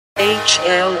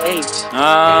HL8.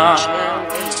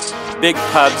 Big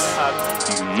Pabz,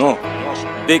 you know.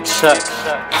 BigShaq,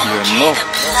 you know.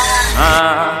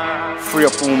 Free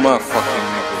up all motherfucking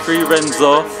niggas. Free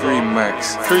Renzo, Free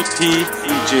Max. Free P,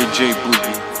 EJJ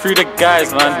Boogie. free the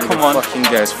guys, man. Come on. Fucking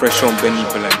guys, fresh on Benny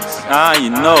Blends. You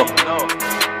know.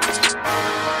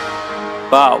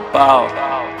 Bow, bow.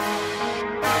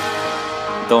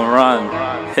 Don't run.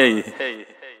 Hey.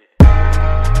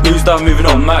 Who's that moving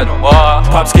on mad?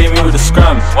 Pabz came in with a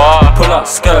scram. Pull up,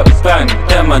 skirt, bang.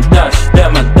 That man dash,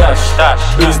 that man dash.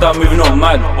 Who's that moving on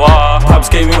mad? Pabz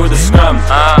came in with a scram.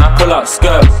 Pull up,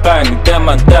 skirt, bang. That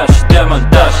man dash, that man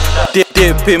dash. Dip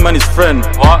him and his friend.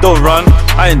 Don't run,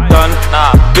 I ain't done.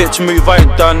 Bitch move, I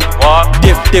ain't done.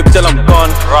 Dip till I'm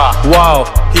gone. Wow,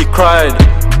 he cried.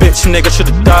 Bitch nigga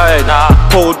should've died.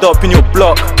 Pulled up in your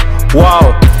block.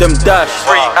 Wow, them dash.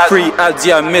 Free ads,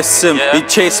 yeah, I miss him. He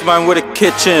chased man with a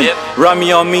kitchen.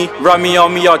 Rummy on me,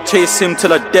 I'll chase him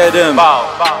till I dead him.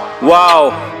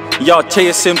 Wow, y'all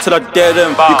chase him till I dead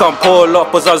him. You can pull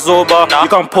up as a zoba, you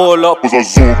can pull up as a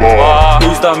zoba.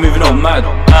 Who's that moving on mad?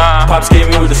 Pabz came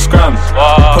in with a scram.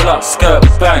 Pull up, skirt,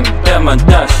 bang. That man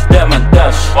dash, that man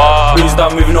dash. Who's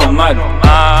that moving on mad?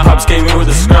 Pabz came in with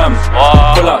a scram.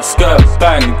 Pull up, skirt,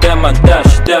 bang. That man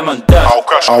dash, that man dash.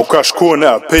 I'll crash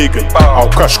corner at Pagan. I'll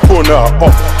crash corner at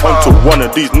Up until one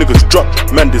of these niggas drop.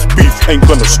 Man, this beef ain't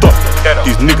gonna stop.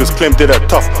 These niggas claim that they're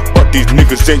tough, but these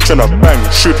niggas ain't tryna bang.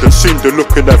 Should've seen the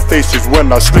look in their faces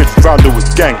when I slid round it with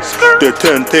gang. They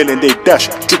turn tail and they dash.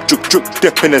 Drip,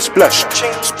 dip in and splash.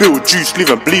 Spill juice, leave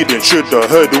him bleeding. Should've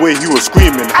heard the way he was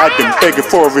screaming. Had him begging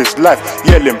for his life,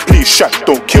 yelling, please Shaq,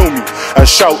 don't kill me. And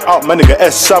shout out my nigga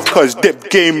S-South, cause dip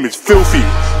game is filthy.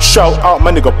 Shout out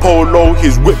my nigga Polo,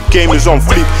 his whip game is on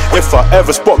fleek. If I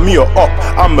ever spot me or up,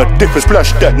 I'ma dip and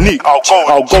splash that neat.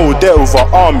 I'll go there with an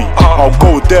army, I'll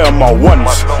go there on my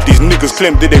ones. These niggas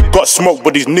claim that they got smoke,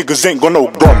 but these niggas ain't got no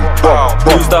bum.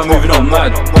 Who's that moving on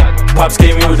mad? Pabz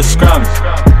came in with a scram.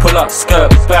 Pull up,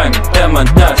 skirt, bang. That man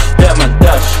dash, that man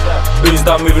dash. Who's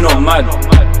that moving on mad?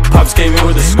 Pabz came in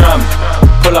with a scram.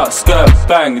 Pull up, skirt,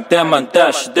 bang. That man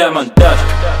dash, that man dash.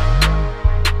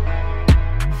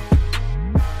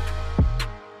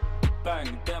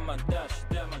 Bang, that man dash.